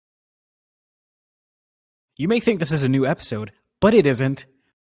You may think this is a new episode, but it isn't,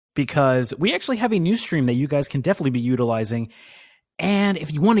 because we actually have a new stream that you guys can definitely be utilizing. And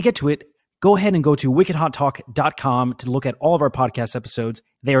if you want to get to it, go ahead and go to wickedhottalk.com to look at all of our podcast episodes.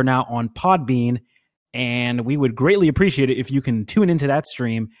 They are now on Podbean, and we would greatly appreciate it if you can tune into that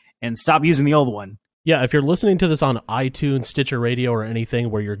stream and stop using the old one. Yeah, if you're listening to this on iTunes, Stitcher Radio, or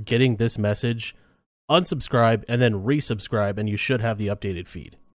anything where you're getting this message, unsubscribe and then resubscribe, and you should have the updated feed.